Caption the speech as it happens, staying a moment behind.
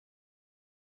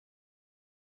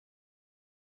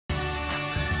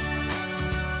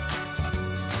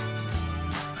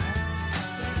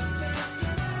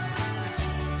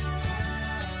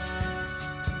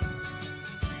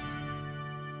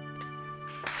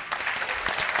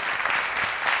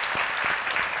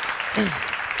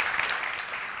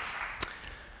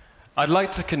I'd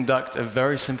like to conduct a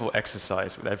very simple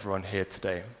exercise with everyone here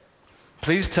today.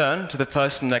 Please turn to the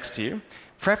person next to you,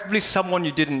 preferably someone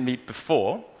you didn't meet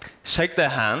before, shake their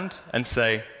hand and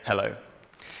say hello.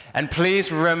 And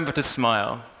please remember to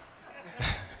smile.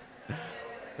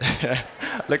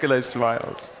 Look at those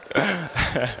smiles.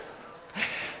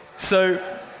 So,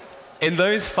 in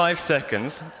those 5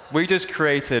 seconds, we just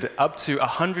created up to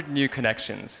 100 new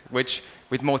connections, which,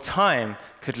 with more time,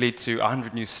 could lead to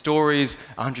 100 new stories,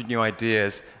 100 new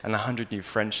ideas, and 100 new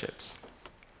friendships.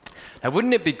 Now,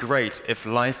 wouldn't it be great if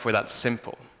life were that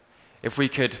simple? If we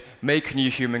could make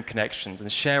new human connections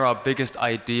and share our biggest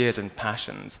ideas and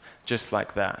passions just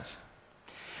like that?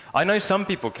 I know some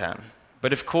people can,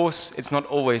 but of course, it's not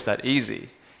always that easy.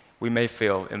 We may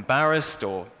feel embarrassed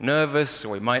or nervous, or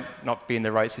we might not be in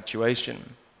the right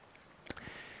situation.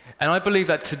 And I believe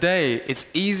that today, it's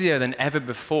easier than ever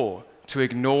before to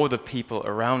ignore the people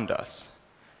around us.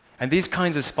 And these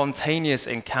kinds of spontaneous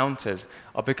encounters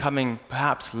are becoming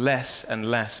perhaps less and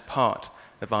less part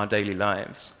of our daily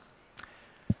lives.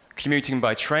 Commuting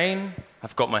by train,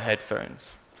 I've got my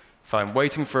headphones. If I'm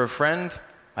waiting for a friend,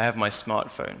 I have my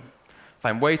smartphone. If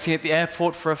I'm waiting at the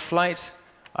airport for a flight,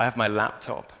 I have my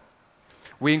laptop.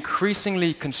 We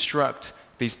increasingly construct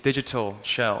these digital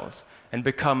shells and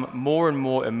become more and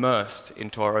more immersed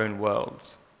into our own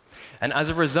worlds. And as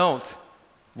a result,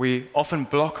 we often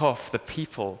block off the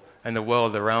people and the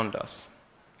world around us.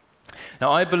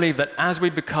 Now, I believe that as we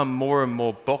become more and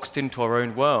more boxed into our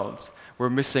own worlds, we're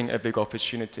missing a big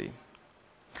opportunity.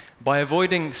 By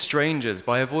avoiding strangers,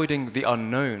 by avoiding the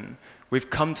unknown,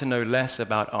 we've come to know less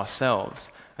about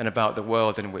ourselves and about the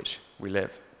world in which we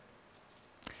live.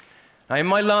 Now, in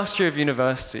my last year of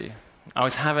university, I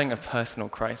was having a personal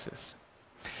crisis.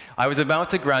 I was about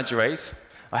to graduate,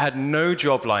 I had no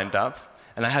job lined up,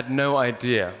 and I had no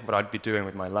idea what I'd be doing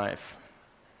with my life.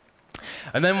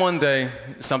 And then one day,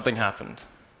 something happened.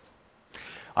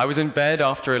 I was in bed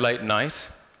after a late night,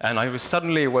 and I was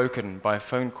suddenly awoken by a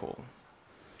phone call.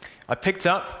 I picked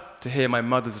up to hear my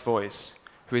mother's voice,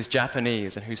 who is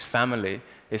Japanese and whose family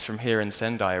is from here in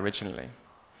Sendai originally.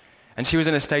 And she was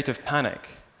in a state of panic.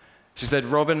 She said,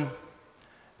 "Robin,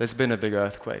 there's been a big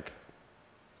earthquake."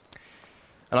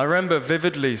 And I remember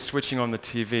vividly switching on the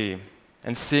TV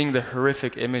and seeing the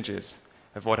horrific images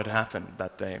of what had happened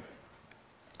that day.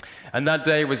 And that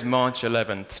day was March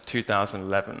 11th,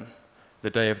 2011, the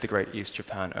day of the Great East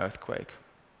Japan earthquake.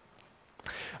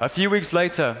 A few weeks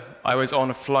later, I was on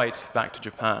a flight back to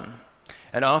Japan,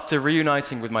 and after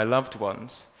reuniting with my loved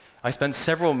ones, I spent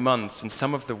several months in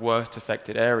some of the worst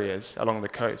affected areas along the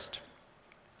coast.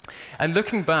 And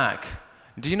looking back,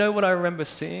 do you know what I remember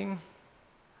seeing?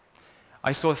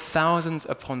 I saw thousands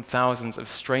upon thousands of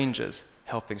strangers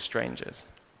helping strangers.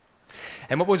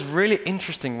 And what was really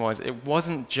interesting was it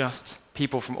wasn't just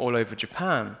people from all over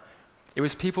Japan. It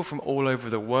was people from all over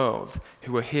the world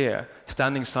who were here,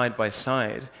 standing side by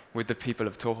side with the people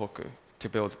of Tohoku to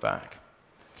build back.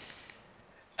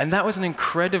 And that was an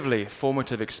incredibly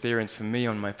formative experience for me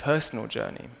on my personal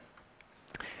journey.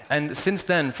 And since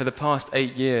then, for the past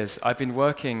 8 years, I've been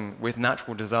working with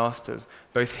natural disasters,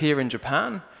 both here in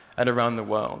Japan and around the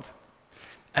world.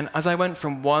 And as I went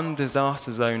from one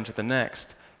disaster zone to the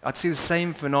next, I'd see the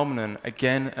same phenomenon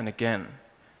again and again.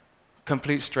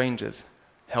 Complete strangers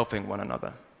helping one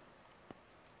another.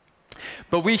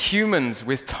 But we humans,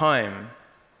 with time,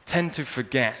 tend to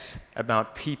forget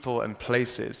about people and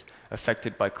places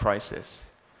affected by crisis.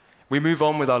 We move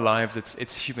on with our lives,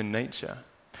 it's human nature.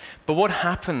 But what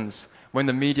happens when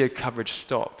the media coverage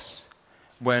stops?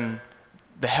 When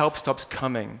the help stops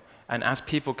coming, and as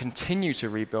people continue to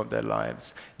rebuild their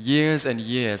lives, years and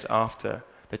years after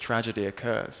the tragedy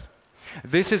occurs?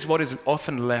 This is what is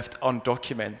often left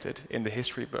undocumented in the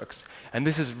history books, and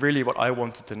this is really what I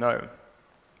wanted to know.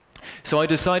 So I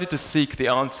decided to seek the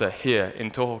answer here in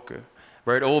Tohoku,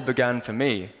 where it all began for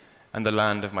me and the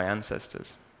land of my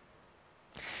ancestors.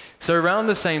 So around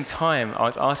the same time, I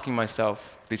was asking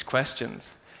myself these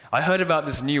questions. I heard about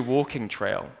this new walking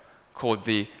trail called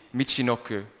the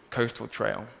Michinoku Coastal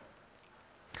Trail.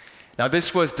 Now,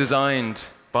 this was designed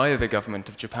by the government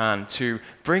of Japan to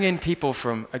bring in people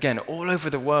from, again, all over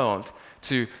the world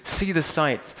to see the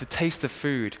sights, to taste the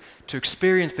food, to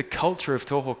experience the culture of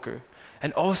Tohoku,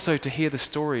 and also to hear the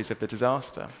stories of the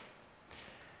disaster.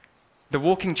 The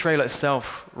walking trail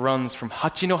itself runs from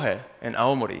Hachinohe in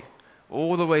Aomori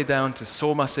all the way down to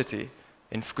Soma City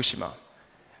in Fukushima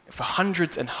for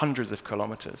hundreds and hundreds of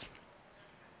kilometers.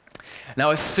 Now,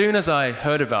 as soon as I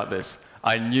heard about this,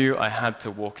 I knew I had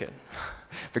to walk it.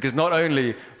 Because not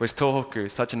only was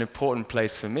Tohoku such an important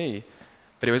place for me,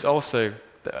 but it was also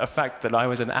a fact that I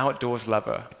was an outdoors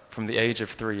lover from the age of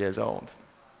 3 years old.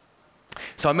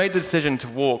 So I made the decision to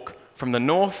walk from the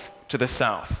north to the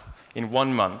south in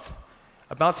 1 month,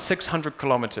 about 600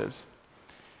 kilometers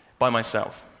by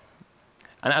myself.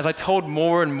 And as I told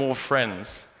more and more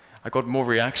friends, I got more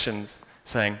reactions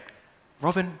saying,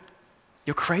 "Robin,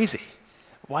 you're crazy.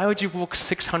 Why would you walk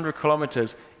 600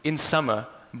 kilometers in summer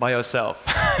by yourself?"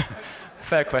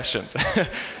 Fair questions.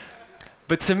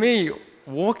 But to me,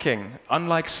 walking,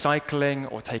 unlike cycling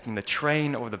or taking the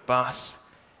train or the bus,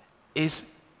 is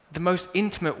the most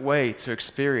intimate way to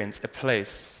experience a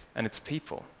place and its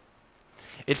people.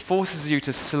 It forces you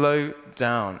to slow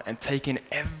down and take in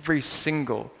every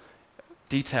single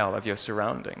detail of your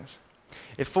surroundings.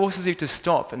 It forces you to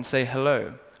stop and say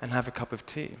hello and have a cup of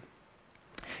tea.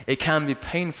 It can be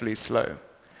painfully slow,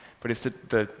 but it's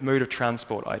the mode of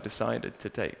transport I decided to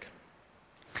take.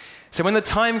 So when the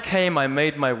time came, I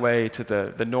made my way to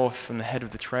the north and the head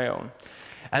of the trail.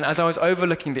 And as I was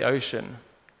overlooking the ocean,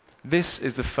 this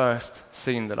is the first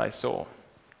scene that I saw.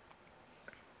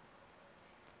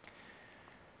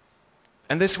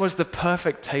 And this was the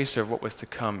perfect taster of what was to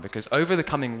come, because over the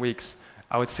coming weeks,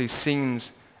 I would see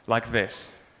scenes like this.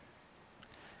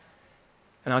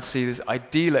 And I'd see this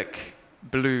idyllic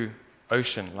blue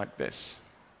ocean like this.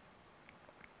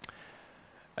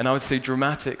 And I would see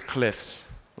dramatic cliffs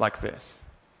like this.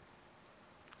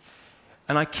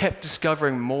 And I kept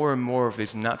discovering more and more of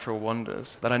these natural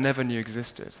wonders that I never knew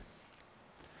existed.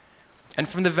 And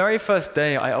from the very first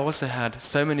day, I also had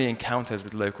so many encounters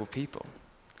with local people.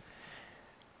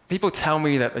 People tell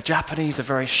me that the Japanese are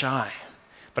very shy,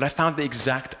 but I found the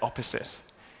exact opposite.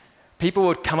 People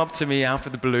would come up to me out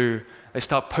of the blue, they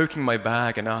start poking my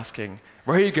bag and asking,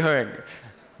 "Where are you going?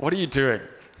 What are you doing?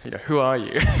 Who are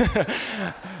you?"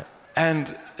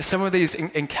 And some of these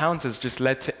encounters just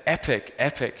led to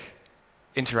epic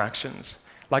interactions.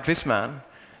 Like this man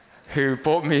who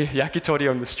bought me yakitori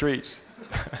on the street.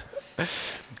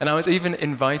 And I was even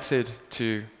invited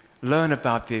to learn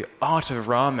about the art of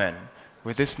ramen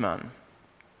with this man.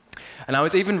 And I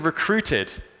was even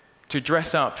recruited to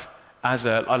dress up as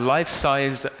a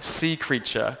life-sized sea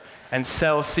creature and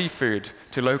sell seafood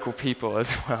to local people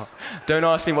as well. Don't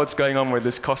ask me what's going on with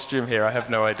this costume here, I have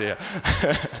no idea.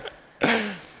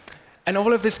 And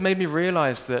all of this made me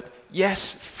realize that,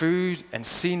 yes, food and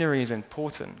scenery is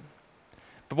important,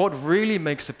 but what really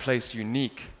makes a place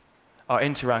unique are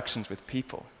interactions with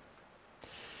people.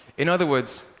 In other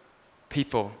words,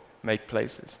 people make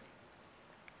places.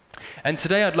 And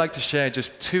today I'd like to share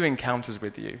just 2 encounters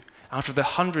with you out of the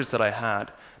hundreds that I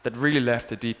had that really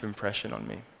left a deep impression on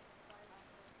me.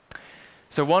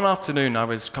 So one afternoon I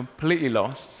was completely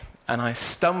lost and I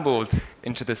stumbled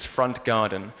into this front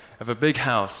garden of a big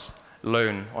house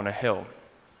alone on a hill.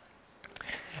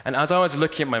 And as I was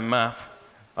looking at my map,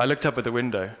 I looked up at the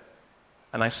window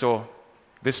and I saw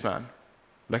this man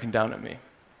looking down at me.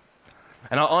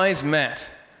 And our eyes met,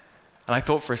 and I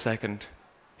thought for a second,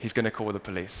 he's going to call the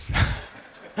police.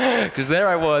 Because there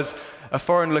I was, a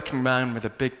foreign-looking man with a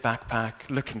big backpack,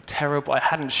 looking terrible. I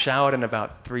hadn't showered in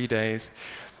about 3 days.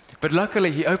 But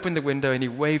luckily, he opened the window and he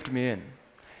waved me in.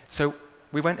 So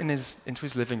we went into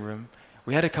his living room,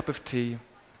 we had a cup of tea,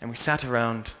 and we sat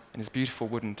around in his beautiful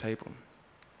wooden table.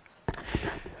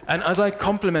 And as I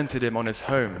complimented him on his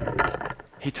home,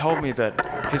 he told me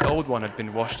that his old one had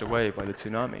been washed away by the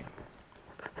tsunami.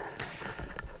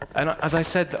 And as I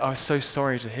said that I was so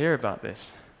sorry to hear about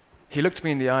this, he looked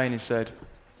me in the eye and he said,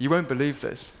 "You won't believe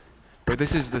this, but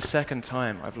this is the second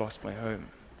time I've lost my home."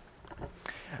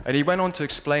 And he went on to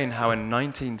explain how in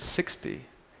 1960,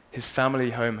 his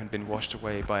family home had been washed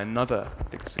away by another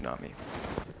big tsunami.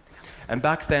 And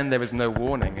back then, there was no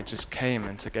warning. It just came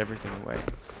and took everything away.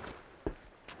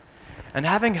 And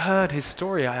having heard his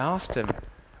story, I asked him,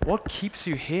 "What keeps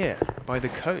you here by the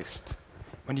coast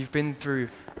when you've been through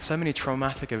so many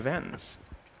traumatic events?"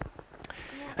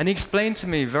 And he explained to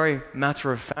me very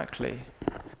matter-of-factly,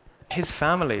 his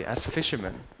family, as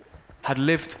fishermen, had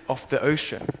lived off the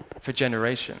ocean for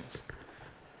generations.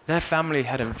 Their family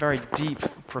had a very deep,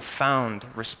 profound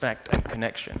respect and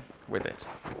connection with it.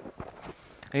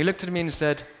 And he looked at me and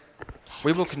said,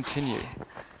 "We will continue.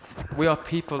 We are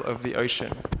people of the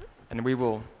ocean, and we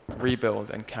will rebuild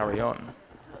and carry on."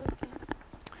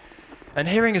 And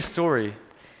hearing his story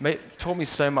taught me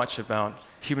so much about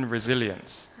human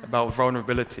resilience, about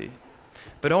vulnerability,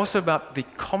 but also about the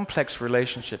complex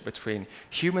relationship between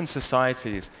human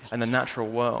societies and the natural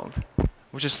world,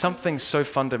 which is something so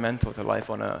fundamental to life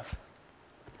on Earth.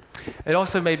 It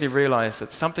also made me realize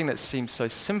that something that seems so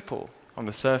simple on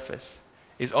the surface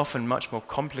is often much more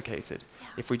complicated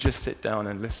if we just sit down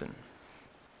and listen.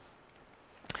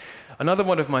 Another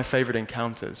one of my favorite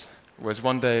encounters was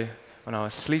one day when I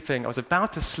was sleeping. I was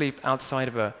about to sleep outside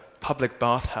of a public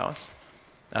bathhouse,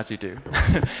 as you do,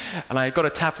 and I got a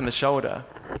tap on the shoulder.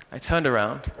 I turned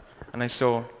around, and I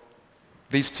saw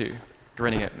these two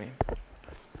grinning at me.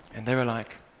 And they were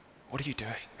like, "What are you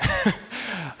doing?"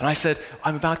 And I said,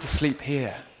 "I'm about to sleep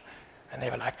here." And they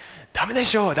were like, "Dame de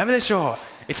sho,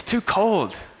 it's too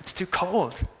cold, it's too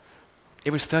cold."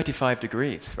 It was 35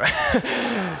 degrees, right?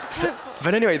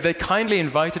 But anyway, they kindly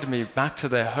invited me back to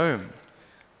their home.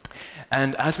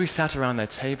 And as we sat around their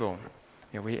table,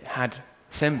 we had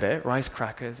senbei, rice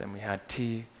crackers, and we had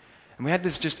tea. And we had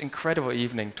this just incredible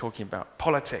evening talking about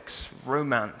politics,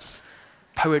 romance,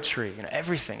 poetry,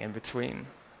 everything in between.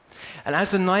 And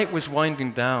as the night was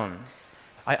winding down,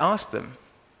 I asked them,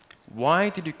 "Why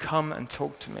did you come and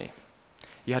talk to me?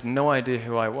 You had no idea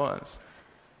who I was."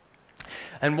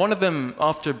 And one of them,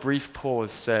 after a brief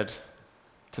pause, said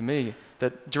to me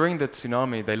that during the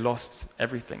tsunami, they lost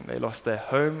everything. They lost their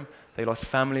home, they lost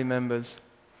family members,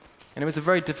 and it was a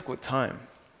very difficult time.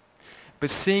 But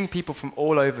seeing people from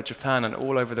all over Japan and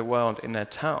all over the world in their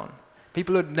town,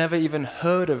 people who had never even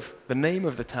heard of the name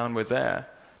of the town were there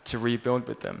to rebuild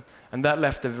with them, and that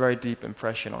left a very deep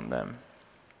impression on them.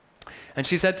 And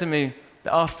she said to me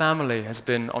that our family has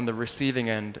been on the receiving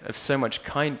end of so much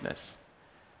kindness,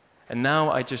 and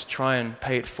now I just try and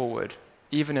pay it forward,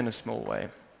 even in a small way.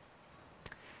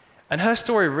 And her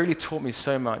story really taught me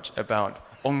so much about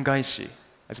ongaishi,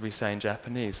 as we say in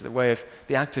Japanese, the way of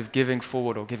the act of giving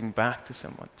forward or giving back to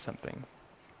someone something.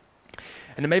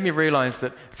 And it made me realize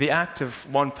that the act of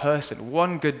one person,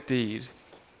 one good deed,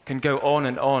 can go on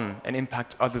and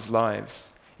impact others' lives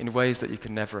in ways that you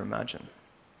can never imagine.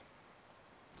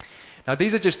 Now,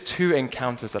 these are just 2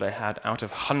 encounters that I had out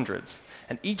of hundreds,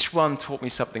 and each one taught me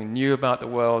something new about the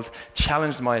world,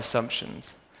 challenged my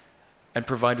assumptions, and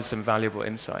provided some valuable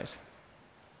insight.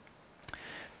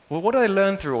 Well, what did I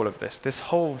learn through all of this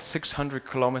whole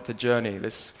 600-kilometer journey,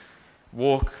 this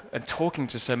walk and talking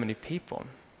to so many people?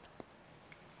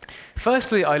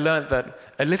 Firstly, I learned that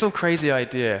a little crazy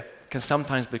idea can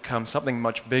sometimes become something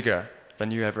much bigger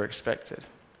than you ever expected.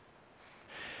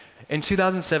 In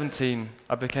 2017,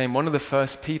 I became one of the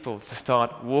first people to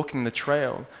start walking the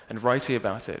trail and writing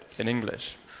about it in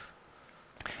English.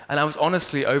 And I was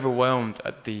honestly overwhelmed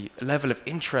at the level of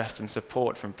interest and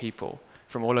support from people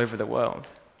from all over the world.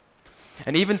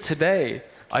 And even today,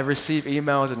 I receive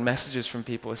emails and messages from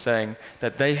people saying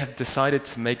that they have decided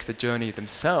to make the journey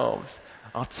themselves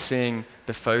after seeing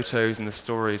the photos and the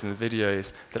stories and the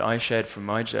videos that I shared from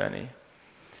my journey.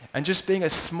 And just being a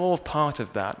small part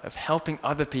of that, of helping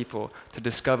other people to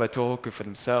discover Tohoku for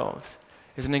themselves,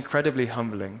 is an incredibly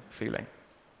humbling feeling.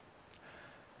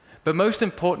 But most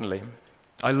importantly,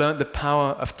 I learned the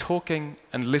power of talking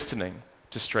and listening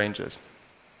to strangers.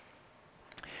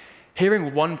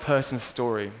 Hearing one person's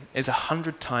story is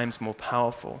 100 times more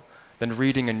powerful than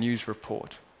reading a news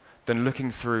report, than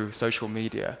looking through social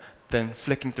media, than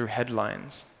flicking through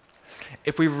headlines.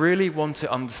 If we really want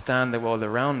to understand the world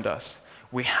around us,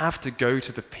 we have to go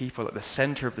to the people at the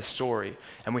center of the story,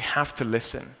 and we have to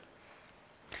listen.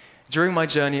 During my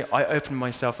journey, I opened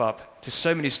myself up to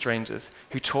so many strangers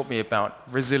who taught me about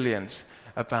resilience,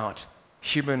 about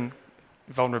human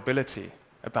vulnerability,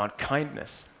 about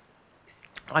kindness.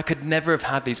 I could never have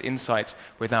had these insights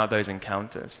without those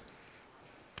encounters.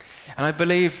 And I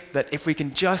believe that if we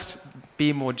can just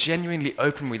be more genuinely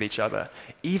open with each other,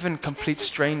 even complete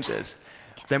strangers,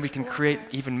 then we can create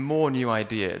even more new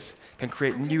ideas, can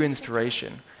create new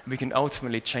inspiration, and we can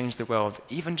ultimately change the world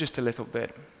even just a little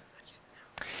bit.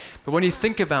 But when you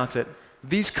think about it,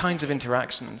 these kinds of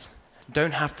interactions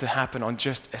don't have to happen on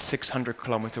just a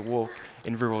 600-kilometer walk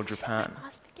in rural Japan.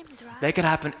 They can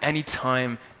happen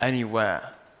anytime,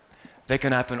 anywhere. They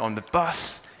can happen on the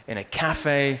bus, in a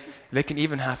cafe, they can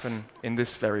even happen in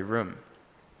this very room.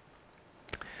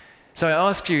 So I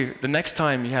ask you, the next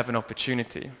time you have an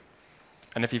opportunity,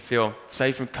 and if you feel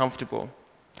safe and comfortable,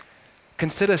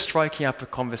 consider striking up a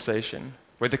conversation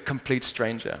with a complete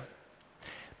stranger,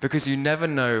 because you never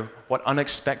know what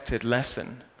unexpected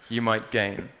lesson you might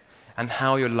gain and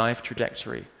how your life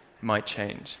trajectory might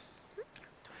change.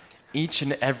 Each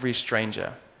and every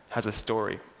stranger has a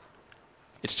story.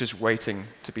 It's just waiting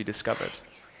to be discovered.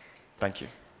 Thank you.